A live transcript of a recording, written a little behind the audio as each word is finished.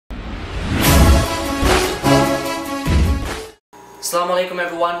Assalamu alaikum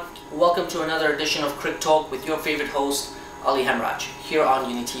everyone, welcome to another edition of Crictalk with your favorite host Ali Hemraj here on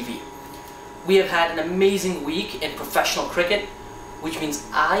Uni TV. We have had an amazing week in professional cricket, which means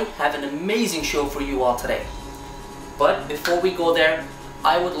I have an amazing show for you all today. But before we go there,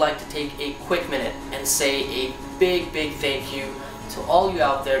 I would like to take a quick minute and say a big thank you to all you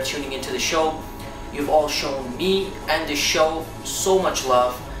out there tuning into the show. You've all shown me and the show so much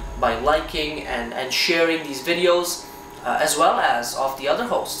love by liking and sharing these videos, as well as of the other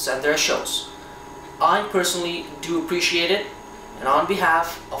hosts and their shows. I personally do appreciate it, and on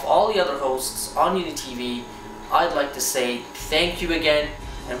behalf of all the other hosts on Uni TV, I'd like to say thank you again,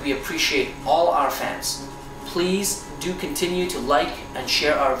 and we appreciate all our fans. Please do continue to like and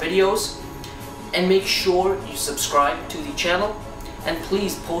share our videos, and make sure you subscribe to the channel, and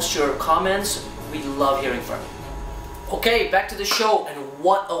please post your comments. We love hearing from you. Okay, back to the show, and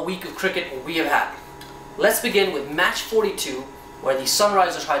what a week of cricket we have had. Let's begin with match 42, where the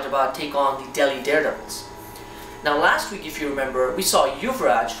Sunrisers Hyderabad take on the Delhi Daredevils. Now last week, if you remember, we saw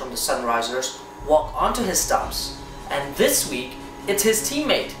Yuvraj from the Sunrisers walk onto his stumps, and this week it's his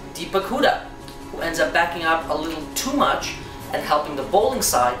teammate Deepak Hooda who ends up backing up a little too much and helping the bowling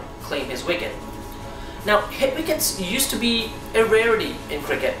side claim his wicket. Now hit wickets used to be a rarity in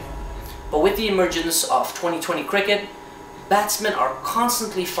cricket, but with the emergence of 2020 cricket, batsmen are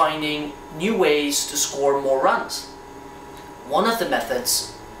constantly finding new ways to score more runs. One of the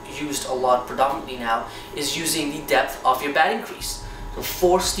methods used a lot predominantly now is using the depth of your batting crease to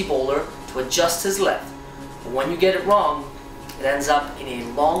force the bowler to adjust his length. But when you get it wrong, it ends up in a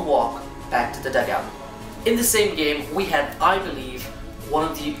long walk back to the dugout. In the same game, we had, I believe, one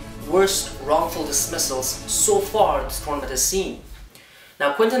of the worst wrongful dismissals so far this tournament has seen.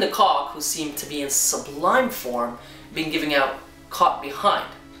 Now Quinton de Kock, who seemed to be in sublime form, being given out caught behind.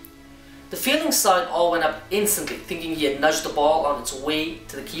 The fielding side all went up instantly, thinking he had nudged the ball on its way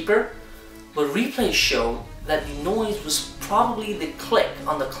to the keeper, but replays showed that the noise was probably the click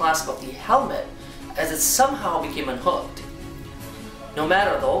on the clasp of the helmet as it somehow became unhooked. No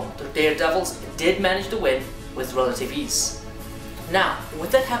matter though, the Daredevils did manage to win with relative ease. Now,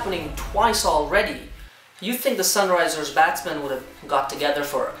 with that happening twice already, you'd think the Sunrisers batsmen would have got together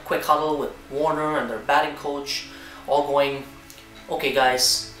for a quick huddle with Warner and their batting coach, all going, okay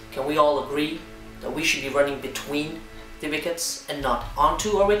guys, can we all agree that we should be running between the wickets and not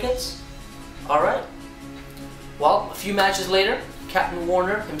onto our wickets? Alright. Well, a few matches later, Captain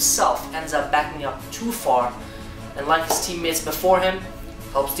Warner himself ends up backing up too far, and like his teammates before him,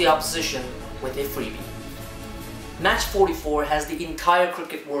 helps the opposition with a freebie. Match 44 has the entire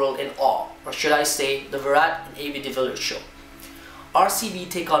cricket world in awe, or should I say, the Virat and A.B. de Villiers show. RCB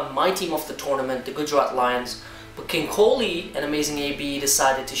take on my team of the tournament, the Gujarat Lions, but King Kohli and amazing AB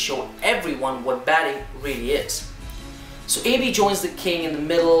decided to show everyone what batting really is. So AB joins the King in the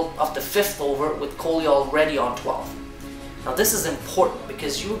middle of the 5th over with Kohli already on 12. Now this is important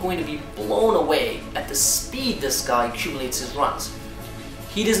because you're going to be blown away at the speed this guy accumulates his runs.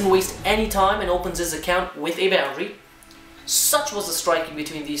 He doesn't waste any time and opens his account with a boundary. Such was the striking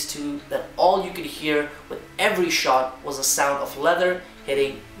between these two that all you could hear with every shot was the sound of leather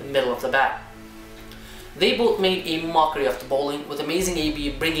hitting the middle of the bat. They both made a mockery of the bowling, with amazing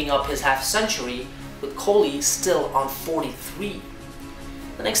AB bringing up his half century, with Kohli still on 43.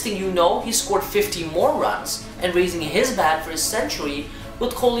 The next thing you know, he scored 50 more runs and raising his bat for his century,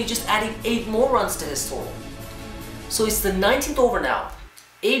 with Kohli just adding 8 more runs to his total. So it's the 19th over now.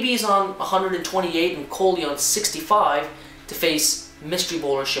 AB is on 128 and Kohli on 65 to face mystery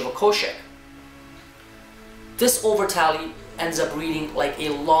bowler Shiva Koshek. This over tally ends up reading like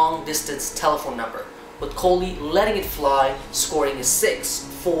a long distance telephone number, with Kohli letting it fly, scoring a 6,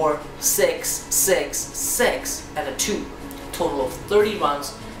 4, 6, 6, 6 and a 2, a total of 30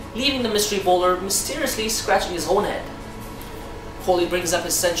 runs, leaving the mystery bowler mysteriously scratching his own head. Kohli brings up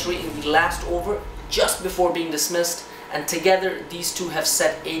his century in the last over just before being dismissed, and together these two have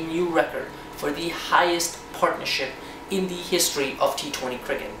set a new record for the highest partnership in the history of T20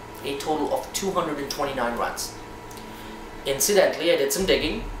 cricket, a total of 229 runs. Incidentally, I did some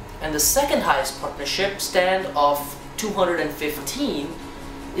digging, and the second highest partnership stand of 215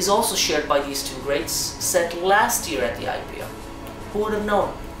 is also shared by these two greats, set last year at the IPL. Who would have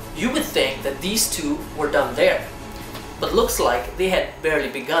known? You would think that these two were done there, but looks like they had barely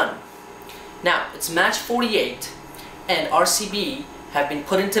begun. Now, it's match 48, and RCB have been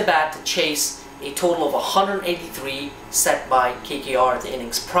put into bat to chase a total of 183 set by KKR the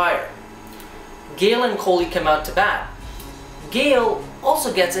innings prior. Gale and Kohli come out to bat. Gale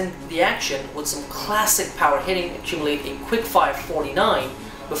also gets in the action with some classic power hitting, accumulate a quick 549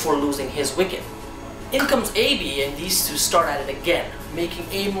 before losing his wicket. In comes AB, and these two start at it again, making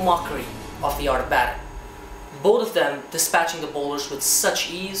a mockery of the art of batting. Both of them dispatching the bowlers with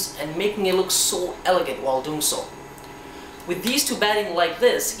such ease and making it look so elegant while doing so. With these two batting like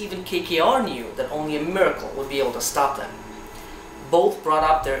this, even KKR knew that only a miracle would be able to stop them. Both brought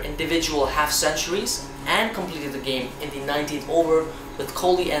up their individual half-centuries and completed the game in the 19th over with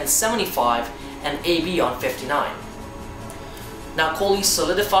Kohli on 75 and AB on 59. Now Kohli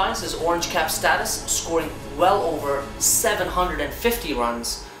solidifies his orange cap status, scoring well over 750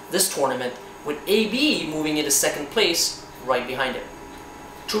 runs this tournament, with AB moving into second place right behind him.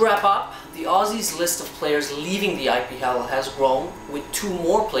 To wrap up, the Aussies' list of players leaving the IPL has grown, with two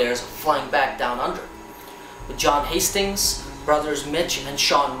more players flying back down under. With John Hastings, brothers Mitch and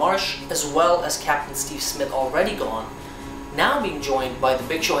Sean Marsh, as well as Captain Steve Smith already gone, now being joined by the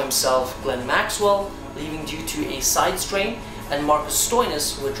Big Show himself, Glenn Maxwell, leaving due to a side strain, and Marcus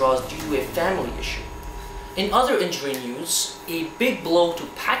Stoinis, who withdraws due to a family issue. In other injury news, a big blow to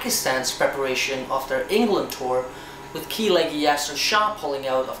Pakistan's preparation of their England tour, with key leggy Yasir Shah pulling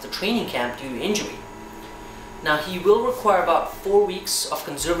out of the training camp due to injury. Now he will require about 4 weeks of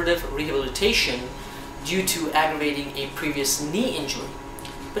conservative rehabilitation due to aggravating a previous knee injury,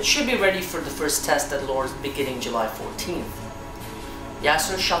 but should be ready for the first test at Lord's beginning July 14th.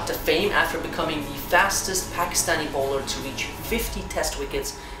 Yasir shot to fame after becoming the fastest Pakistani bowler to reach 50 test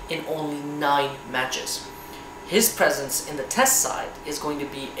wickets in only 9 matches. His presence in the test side is going to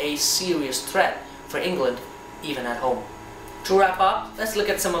be a serious threat for England, even at home. To wrap up, let's look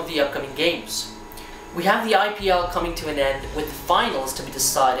at some of the upcoming games. We have the IPL coming to an end, with the finals to be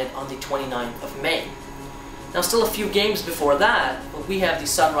decided on the 29th of May. Now still a few games before that, but we have the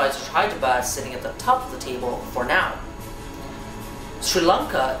Sunrisers Hyderabad sitting at the top of the table for now. Sri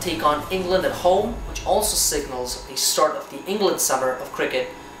Lanka take on England at home, which also signals the start of the England summer of cricket,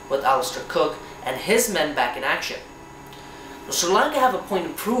 with Alistair Cook and his men back in action. Now, Sri Lanka have a point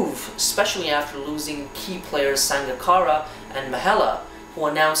to prove, especially after losing key players Sangakkara and Mahela, who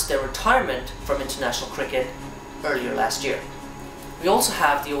announced their retirement from international cricket earlier last year. We also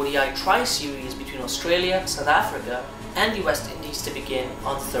have the ODI Tri-Series between Australia, South Africa and the West Indies to begin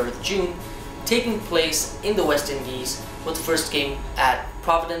on the 3rd of June, taking place in the West Indies, with the first game at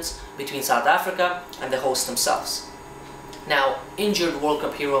Providence between South Africa and the hosts themselves. Now, injured World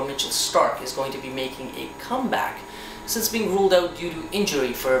Cup hero Mitchell Starc is going to be making a comeback since being ruled out due to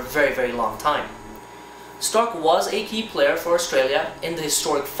injury for a very long time. Starc was a key player for Australia in the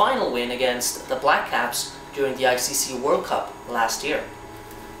historic final win against the Black Caps during the ICC World Cup last year.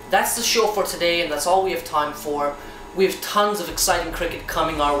 That's the show for today, and that's all we have time for. We have tons of exciting cricket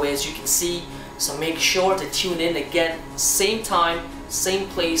coming our way, as you can see, so make sure to tune in again, same time, same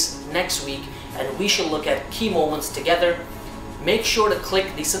place next week, and we shall look at key moments together. Make sure to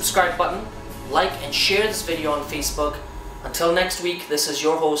click the subscribe button, like and share this video on Facebook. Until next week, this is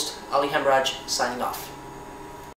your host, Ali Hemraj, signing off.